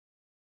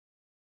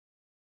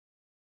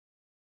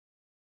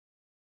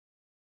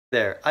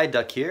There,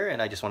 iDuck here,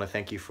 and I just want to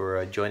thank you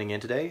for joining in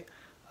today.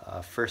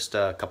 First,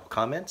 a couple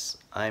comments.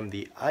 I'm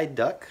the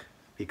iDuck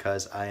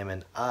because I am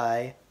an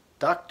eye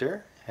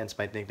doctor, hence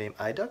my nickname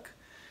iDuck.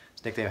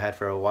 It's a nickname I've had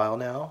for a while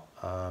now,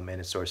 and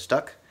it's sort of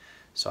stuck.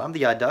 So I'm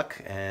the iDuck,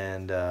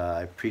 and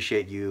I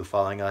appreciate you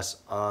following us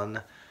on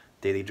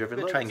Daily Driven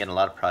Lotus. We're trying to get a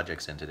lot of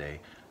projects in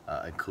today,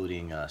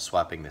 including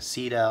swapping the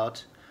seat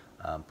out,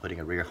 putting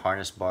a rear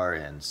harness bar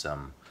and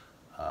some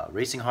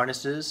racing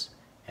harnesses,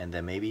 and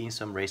then maybe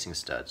some racing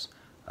studs.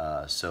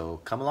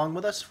 So come along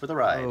with us for the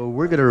ride. So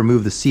we're going to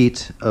remove the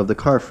seat of the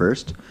car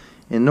first.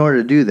 In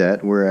order to do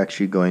that, we're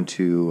actually going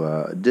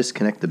to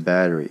disconnect the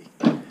battery.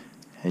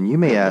 And you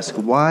may ask,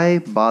 why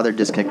bother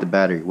disconnect the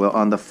battery? Well,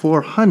 on the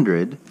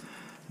 400,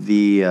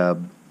 the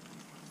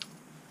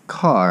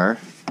car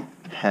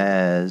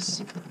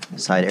has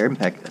side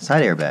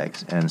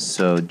airbags. And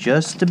so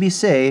just to be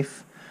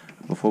safe,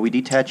 before we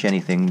detach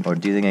anything or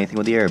do anything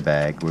with the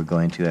airbag, we're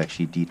going to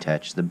actually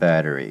detach the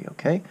battery,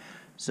 okay?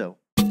 So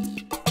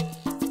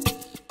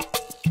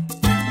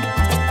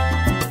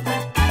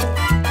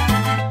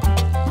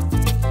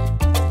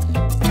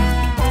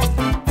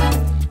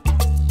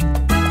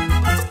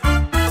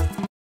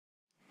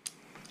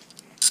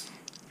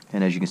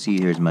and as you can see,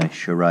 here's my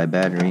Shirai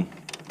battery.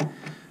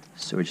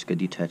 So we're just going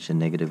to detach the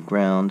negative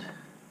ground.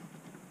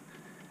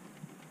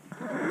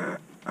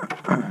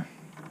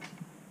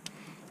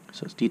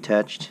 So it's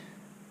detached,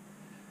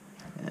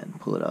 and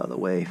pull it out of the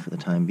way for the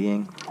time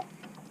being.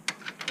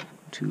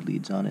 Two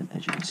leads on it,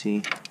 as you can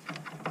see.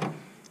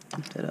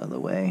 Keep that out of the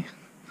way.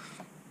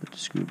 Put the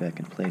screw back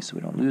in place so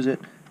we don't lose it.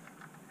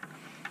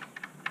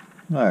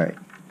 Alright,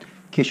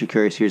 in case you're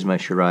curious, here's my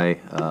Shirai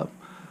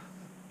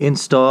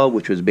install,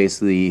 which was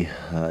basically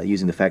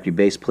using the factory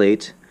base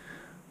plate.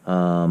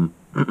 I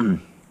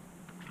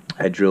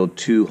drilled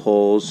two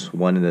holes,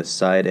 one in the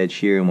side edge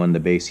here and one in the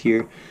base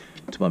here,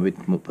 to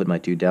put my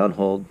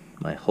two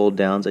my hold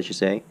downs, I should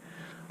say,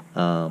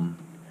 and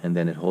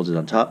then it holds it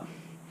on top.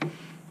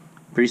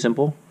 Pretty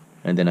simple.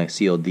 And then I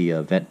sealed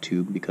the vent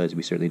tube because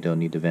we certainly don't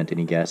need to vent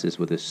any gases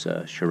with this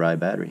Shirai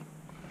battery.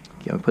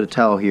 Okay, I'm gonna put a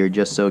towel here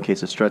just so in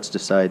case the struts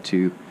decide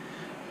to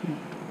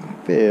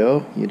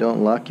fail, you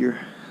don't lock your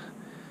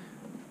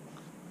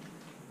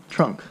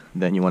trunk.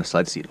 Then you want to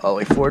slide the seat all the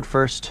way forward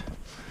first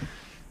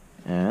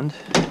and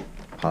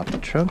pop the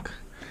trunk.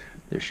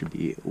 There should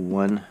be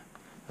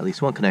at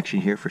least one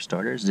connection here for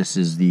starters. This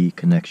is the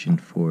connection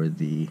for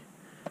the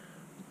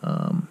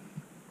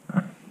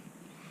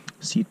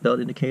seat belt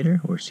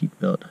indicator or seat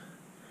belt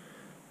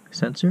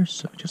sensor.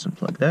 So just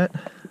unplug that.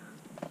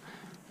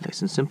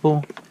 Nice and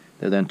simple.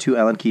 There are then two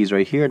Allen keys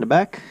right here in the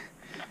back,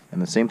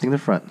 and the same thing in the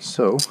front.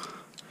 So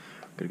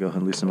I'm gonna go ahead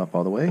and loosen them up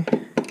all the way.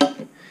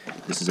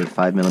 This is a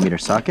 5mm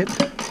socket.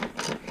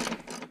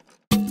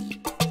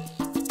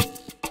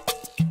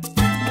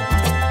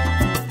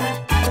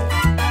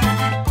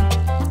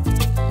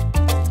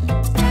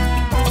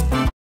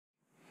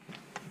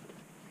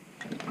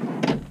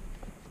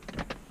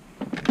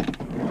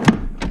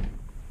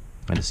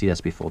 And the seat has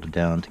to be folded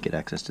down to get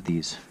access to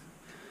these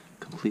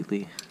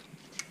completely.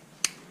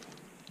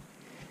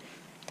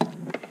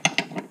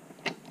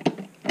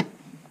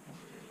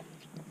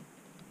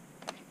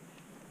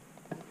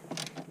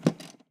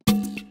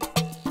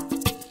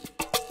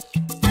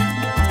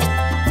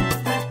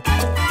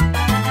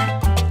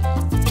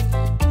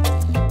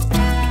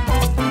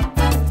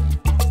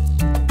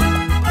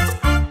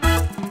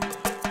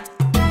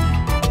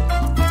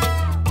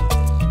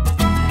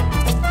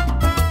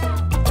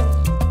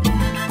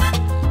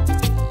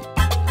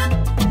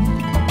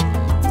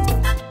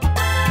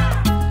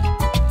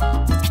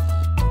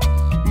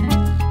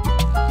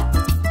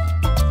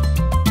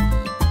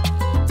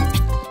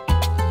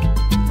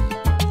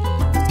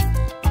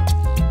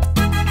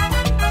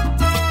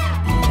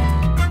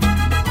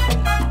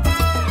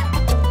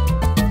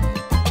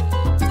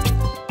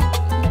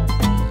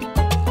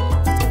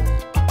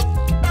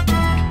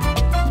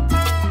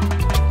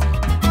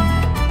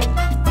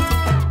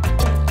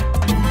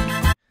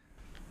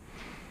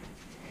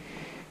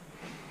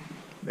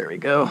 There we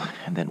go,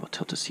 and then we'll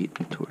tilt the seat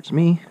towards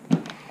me. The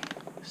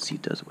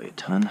seat does weigh a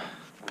ton.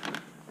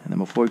 And then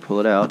before we pull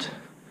it out,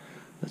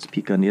 let's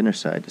peek on the inner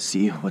side to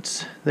see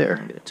what's there.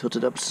 I'm going to tilt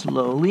it up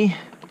slowly,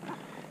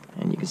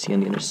 and you can see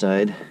on the inner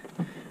side,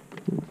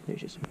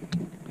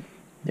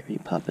 there you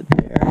pop it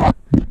there,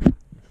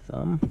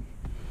 thumb,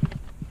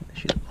 it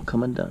should all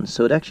come undone.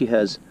 So it actually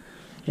has,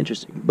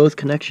 interesting, both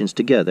connections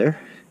together,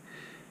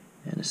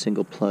 and a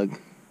single plug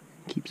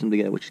keeps them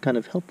together, which is kind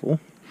of helpful.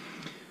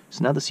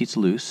 So now the seat's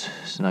loose,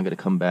 so now I'm going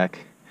to come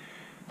back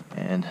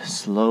and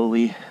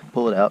slowly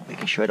pull it out,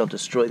 making sure I don't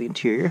destroy the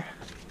interior.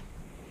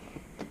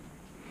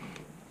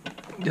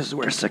 This is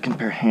where a second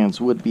pair of hands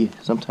would be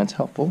sometimes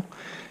helpful,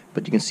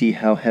 but you can see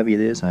how heavy it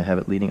is. I have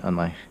it leaning on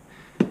my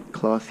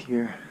cloth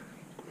here.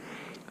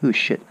 Ooh,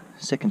 shit,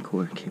 second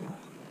cord cable.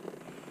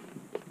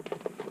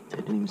 I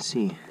didn't even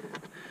see.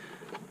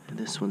 And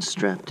this one's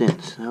strapped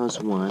in, so that was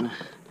one.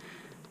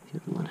 The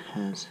other one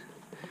has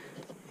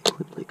a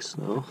clip like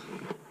so.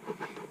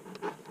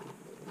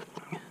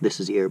 This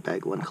is the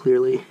airbag one,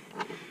 clearly.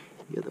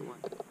 The other one,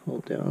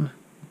 hold down.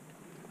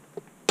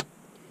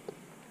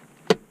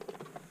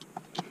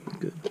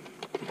 Good.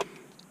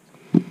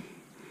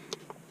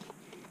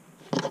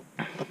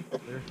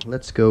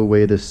 Let's go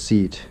weigh this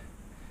seat.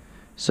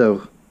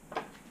 So,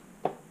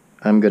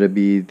 I'm going to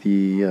be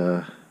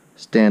the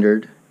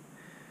standard.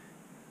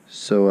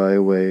 So I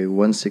weigh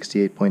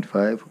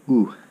 168.5.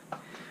 Ooh,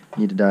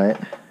 need to diet.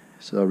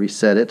 So I'll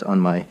reset it on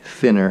my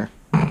thinner.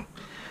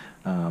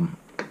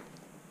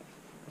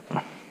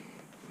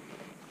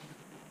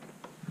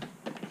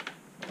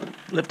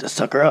 Lift this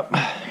sucker up.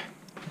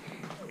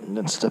 And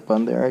then step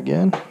on there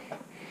again.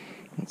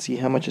 And see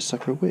how much a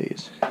sucker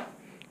weighs.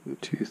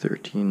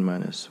 213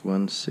 minus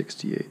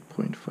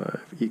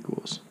 168.5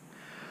 equals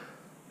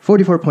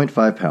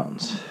 44.5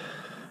 pounds.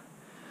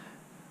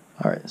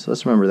 Alright, so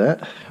let's remember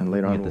that. And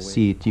later on At the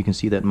seat, you can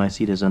see that my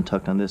seat is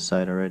untucked on this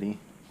side already.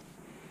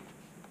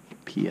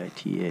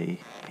 PITA,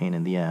 pain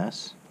in the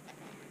ass.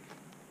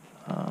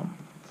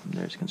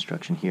 There's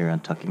construction here,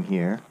 untucking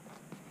here.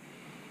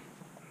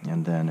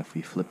 And then if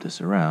we flip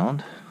this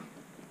around,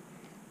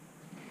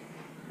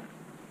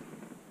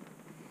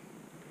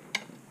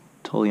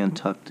 totally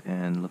untucked,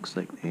 and looks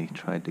like they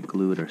tried to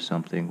glue it or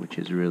something, which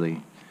is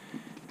really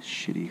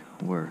shitty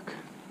work.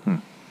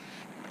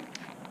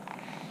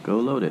 Go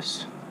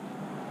Lotus.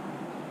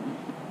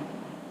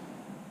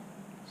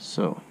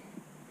 So,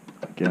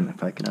 again,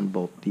 if I can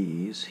unbolt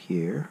these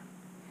here,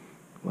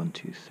 1,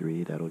 2,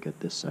 3, that'll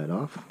get this side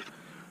off.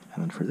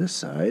 And then for this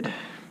side,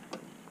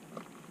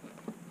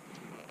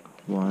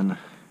 1,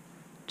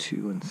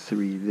 2, and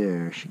 3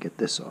 there should get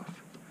this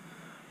off.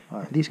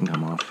 Alright, these can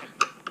come off.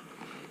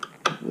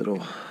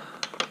 Little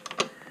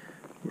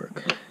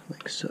work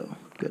like so.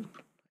 Good.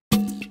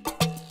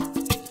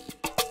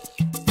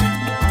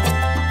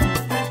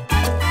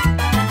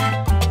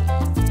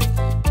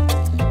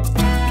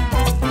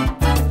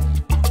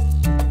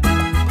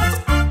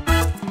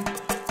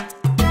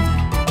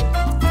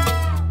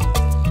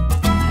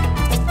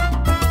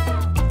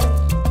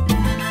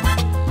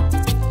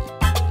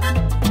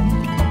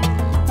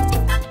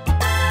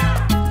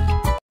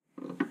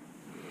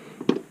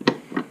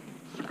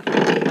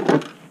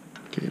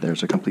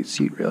 There's a complete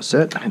seat rail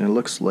set, and it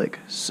looks like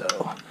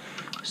so.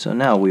 So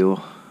now we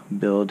will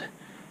build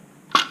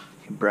a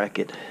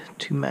bracket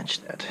to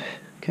match that.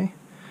 Okay,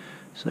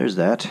 so there's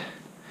that.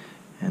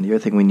 And the other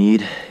thing we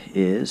need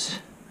is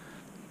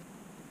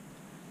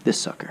this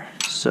sucker.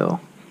 So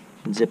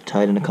zip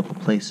tied in a couple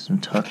places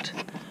and tucked.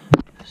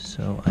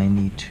 So I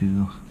need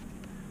to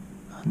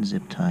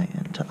unzip tie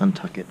and to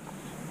untuck it.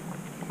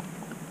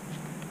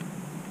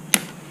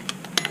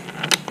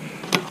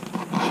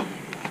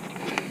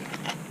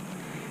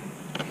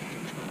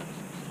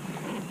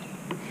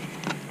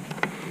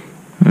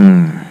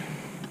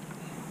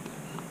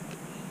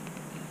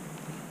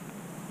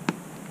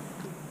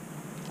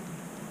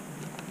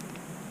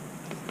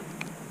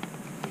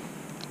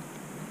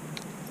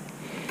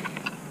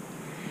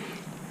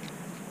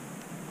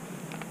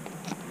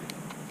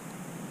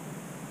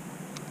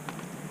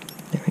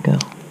 There we go.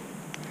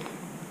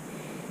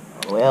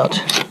 All the way out.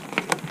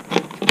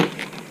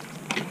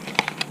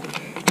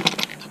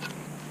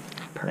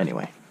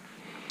 Anyway,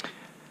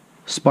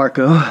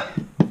 Sparco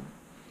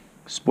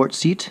sports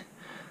seat,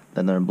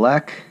 then they're in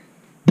black.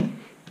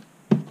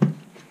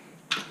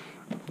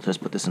 Let's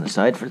put this on the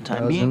side for the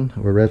time being.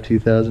 We're Rev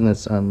 2000.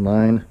 That's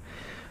online.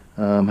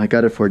 I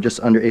got it for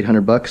just under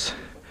 800 bucks.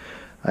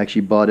 I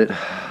actually bought it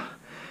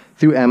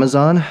through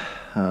Amazon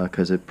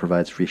because it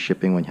provides free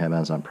shipping when you have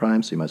Amazon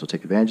Prime, so you might as well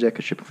take advantage of that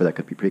because shipping for that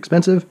could be pretty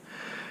expensive.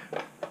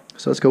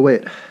 So let's go weigh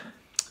it.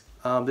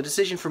 The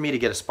decision for me to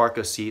get a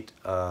Sparco seat,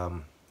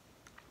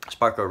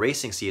 Sparco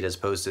racing seat, as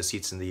opposed to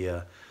seats in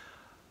the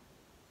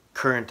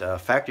current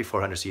factory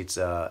 400 seats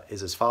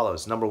is as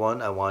follows. Number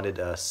one, I wanted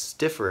a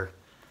stiffer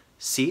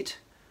seat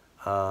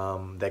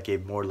that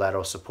gave more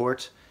lateral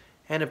support,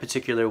 and in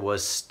particular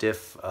was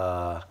stiff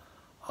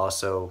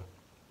also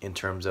in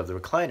terms of the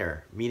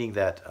recliner, meaning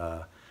that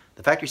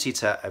the factory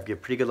seats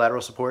give pretty good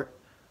lateral support,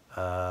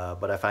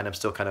 but I find I'm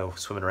still kind of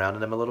swimming around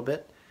in them a little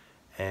bit.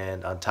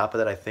 And on top of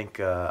that, I think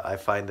I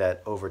find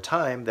that over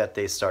time that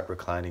they start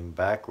reclining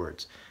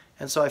backwards.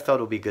 And so I felt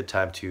it would be a good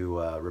time to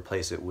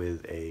replace it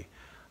with a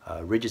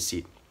rigid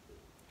seat.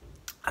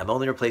 I'm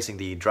only replacing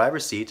the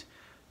driver's seat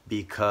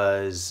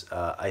because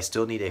I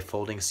still need a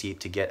folding seat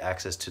to get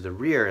access to the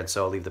rear, and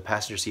so I'll leave the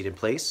passenger seat in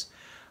place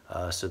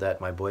so that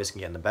my boys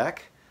can get in the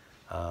back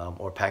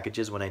or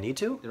packages when I need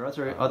to. There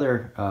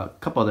are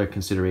couple other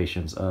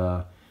considerations.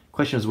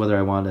 Question is whether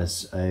I want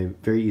a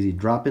very easy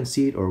drop-in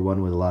seat or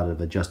one with a lot of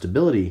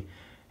adjustability.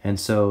 And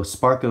so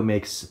Sparco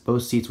makes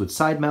both seats with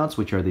side mounts,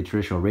 which are the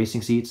traditional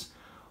racing seats,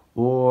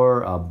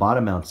 or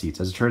bottom mount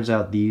seats. As it turns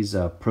out, these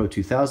Pro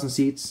 2000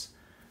 seats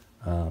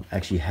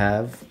actually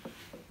have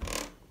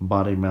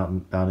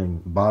bottom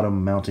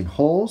mounting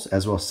holes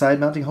as well as side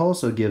mounting holes,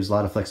 so it gives a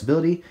lot of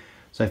flexibility.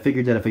 So I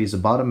figured that if I use the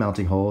bottom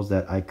mounting holes,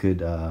 that I could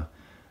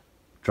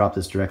drop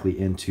this directly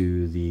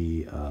into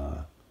the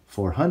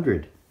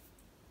 400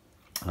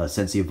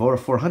 since the Evora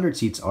 400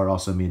 seats are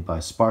also made by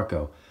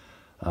Sparco.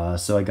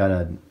 So I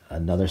got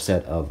another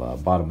set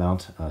of bottom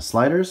mount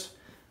sliders,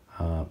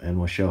 and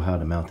we'll show how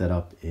to mount that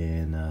up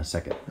in a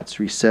second. Let's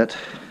reset.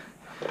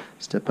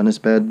 Step on this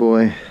bad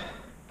boy.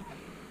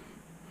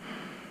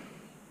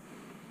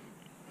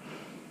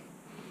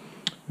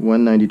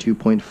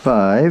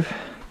 $192.5.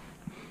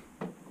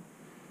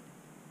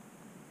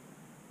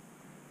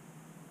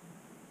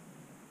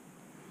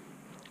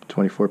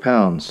 24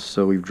 pounds.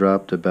 So we've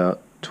dropped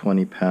about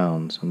 20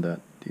 pounds on that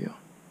deal.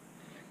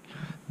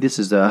 This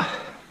is the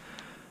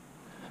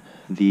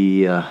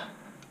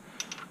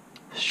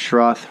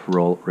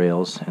Schroth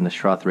rails, and the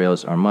Schroth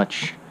rails are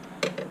much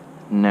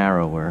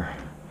narrower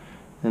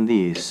than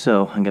these,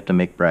 so I'm going to have to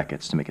make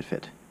brackets to make it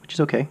fit, which is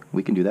okay.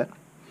 We can do that.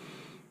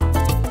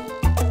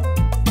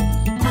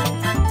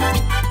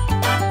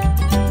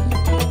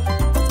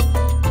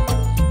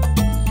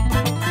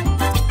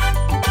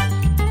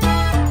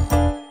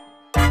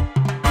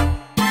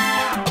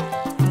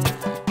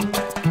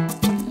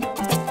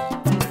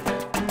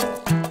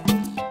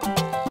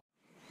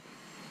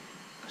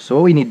 So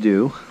what we need to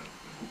do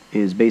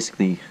is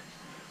basically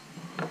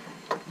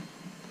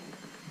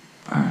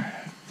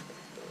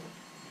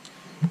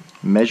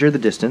measure the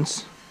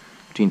distance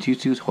between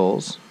two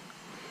holes,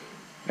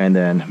 and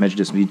then measure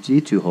distance between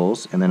these two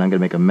holes, and then I'm going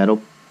to make a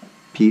metal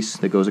piece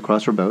that goes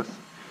across for both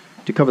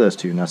to cover those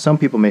two. Now some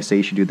people may say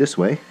you should do it this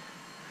way,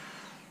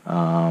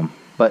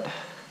 but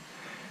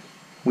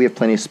we have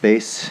plenty of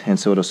space, and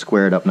so it'll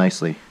square it up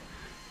nicely.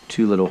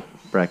 Two little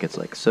brackets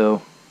like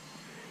so,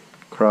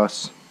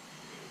 cross.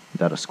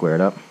 That'll square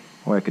it up.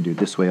 Or I could do it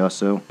this way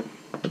also.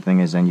 The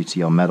thing is, then you'd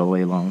see all metal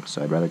way long,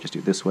 so I'd rather just do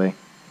it this way.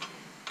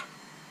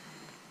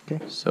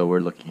 Okay, so we're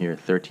looking here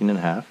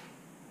 13.5.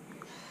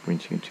 Bring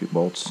two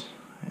bolts,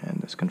 and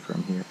let's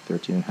confirm here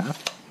 13.5.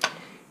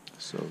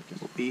 So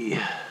it will be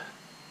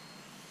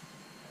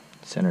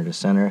center to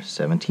center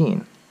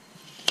 17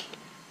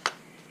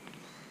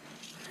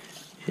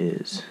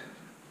 is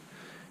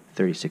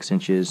 36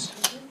 inches.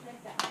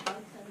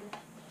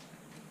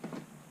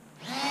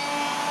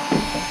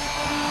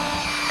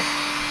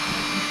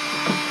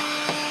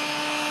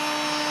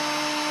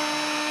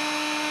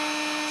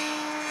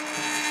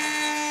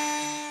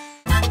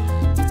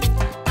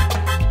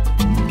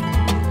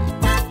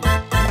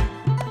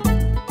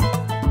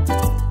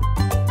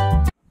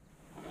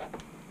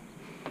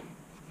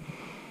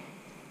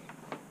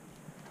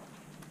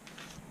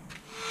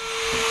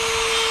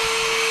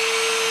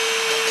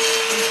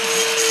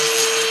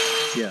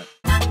 Yeah.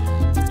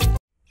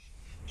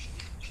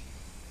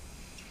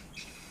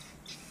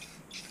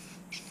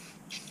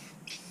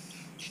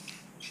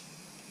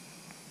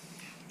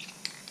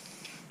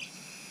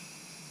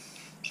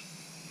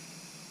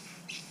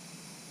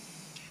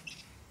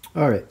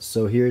 Alright,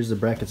 so here's the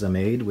brackets I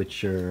made,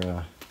 which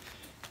are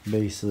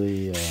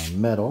basically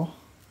metal,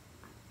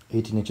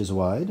 18 inches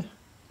wide.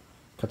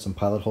 Cut some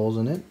pilot holes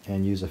in it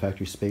and use the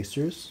factory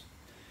spacers.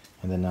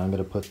 And then now I'm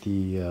going to put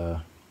the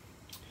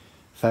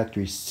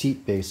factory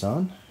seat base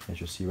on, as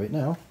you'll see right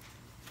now.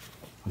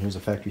 And here's a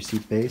factory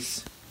seat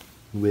base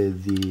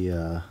with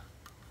the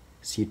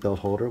seat belt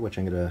holder, which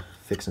I'm going to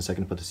fix in a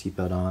second to put the seat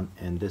belt on.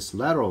 And this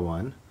lateral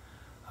one,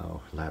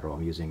 lateral,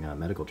 I'm using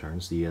medical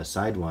terms, the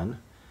side one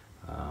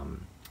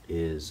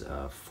is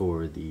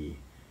for the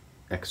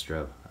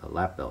extra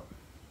lap belt.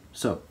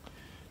 So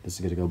this is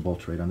going to go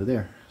bolt right under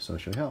there. So I'll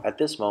show you how. At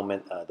this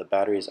moment, the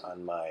batteries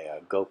on my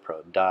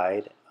GoPro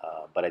died,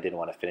 but I didn't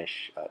want to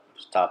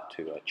stop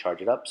to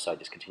charge it up, so I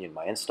just continued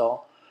my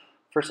install.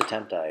 First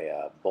attempt,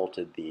 I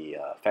bolted the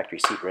factory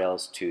seat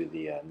rails to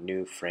the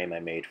new frame I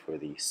made for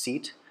the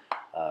seat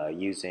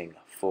using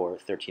 4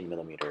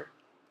 13mm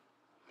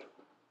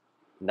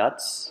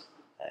nuts,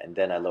 and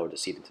then I lowered the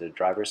seat into the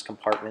driver's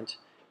compartment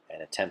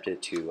and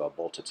attempted to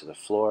bolt it to the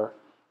floor,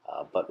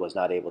 but was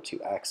not able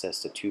to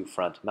access the 2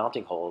 front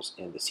mounting holes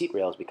in the seat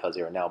rails because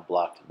they are now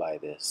blocked by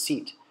the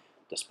seat,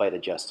 despite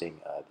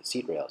adjusting the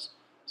seat rails.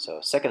 So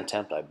second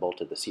attempt, I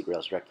bolted the seat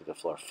rails directly to the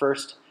floor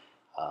first,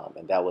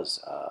 and that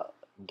was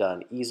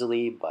done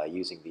easily by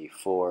using the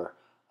 4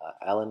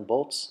 Allen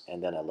bolts,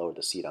 and then I lowered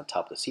the seat on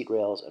top of the seat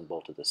rails and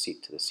bolted the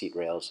seat to the seat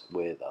rails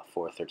with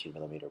 4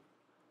 13mm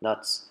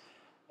nuts,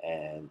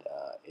 and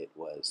it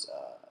was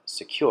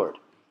secured.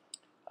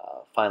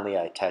 Finally,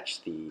 I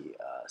attached the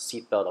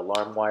seatbelt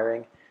alarm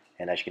wiring,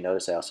 and as you can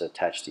notice, I also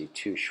attached the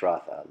 2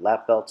 Schroth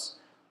lap belts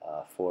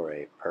for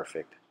a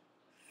perfect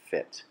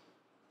fit.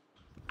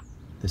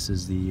 This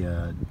is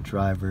the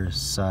driver's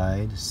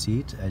side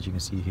seat. As you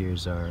can see,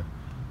 here's our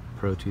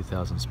Pro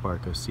 2000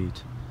 Sparco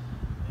seat.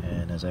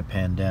 And as I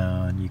pan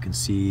down, you can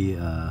see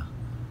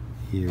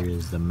here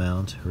is the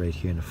mount right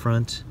here in the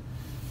front,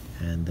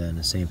 and then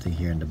the same thing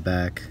here in the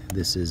back.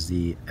 This is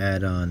the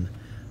add-on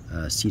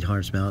seat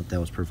harness mount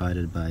that was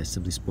provided by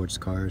Simply Sports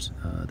Cars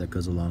that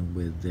goes along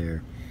with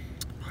their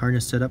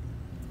harness setup.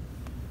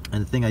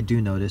 And the thing I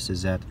do notice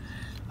is that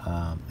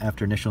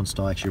after initial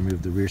install, I actually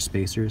removed the rear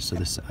spacers, so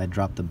I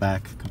dropped the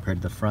back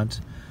compared to the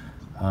front.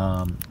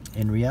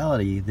 In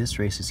reality, this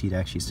racing seat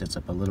actually sits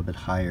up a little bit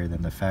higher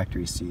than the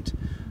factory seat,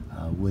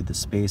 with the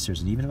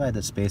spacers, and even if I had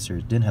the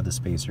spacers, didn't have the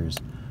spacers,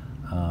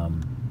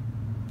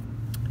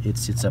 it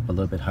sits up a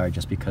little bit higher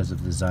just because of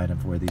the design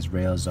of where these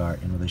rails are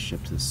in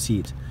relationship to the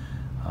seat.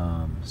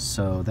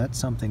 So that's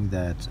something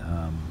that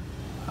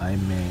I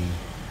may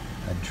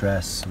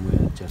address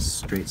with just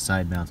straight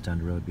side mounts down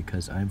the road,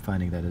 because I'm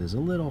finding that it is a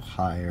little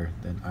higher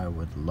than I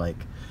would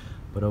like.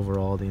 But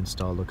overall, the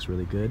install looks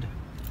really good.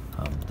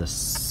 The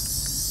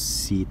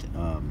seat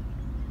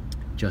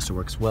adjuster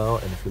works well,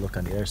 and if you look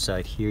on the other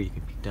side here, you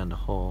can peek down the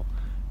hole.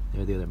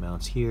 There are the other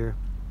mounts here,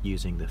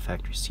 using the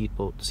factory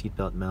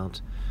seatbelt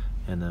mount,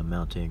 and then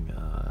mounting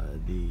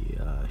the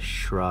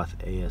Schroth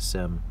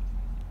ASM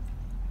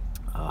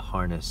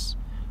harness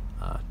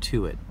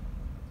to it.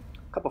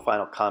 A couple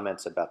final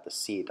comments about the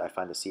seat. I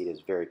find the seat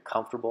is very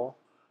comfortable.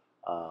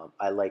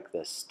 I like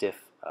the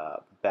stiff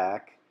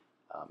back.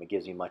 It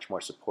gives me much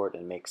more support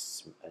and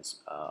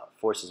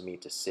forces me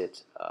to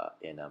sit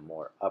in a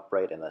more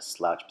upright and less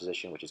slouch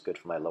position, which is good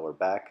for my lower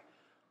back.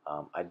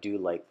 I do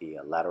like the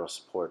lateral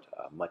support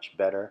much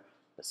better.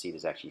 The seat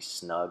is actually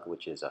snug,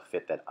 which is a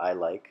fit that I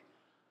like.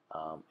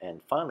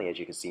 And finally, as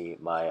you can see,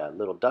 my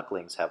little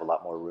ducklings have a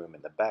lot more room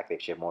in the back. They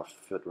actually have more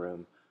foot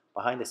room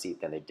behind the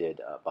seat than they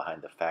did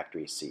behind the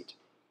factory seat.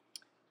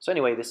 So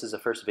anyway, this is the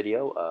first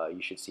video.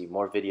 You should see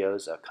more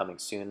videos coming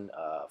soon,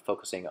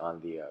 focusing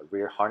on the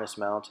rear harness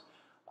mount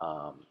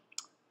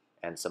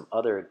and some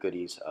other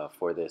goodies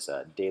for this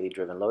Daily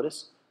Driven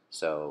Lotus.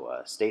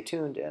 So stay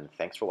tuned, and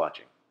thanks for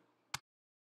watching.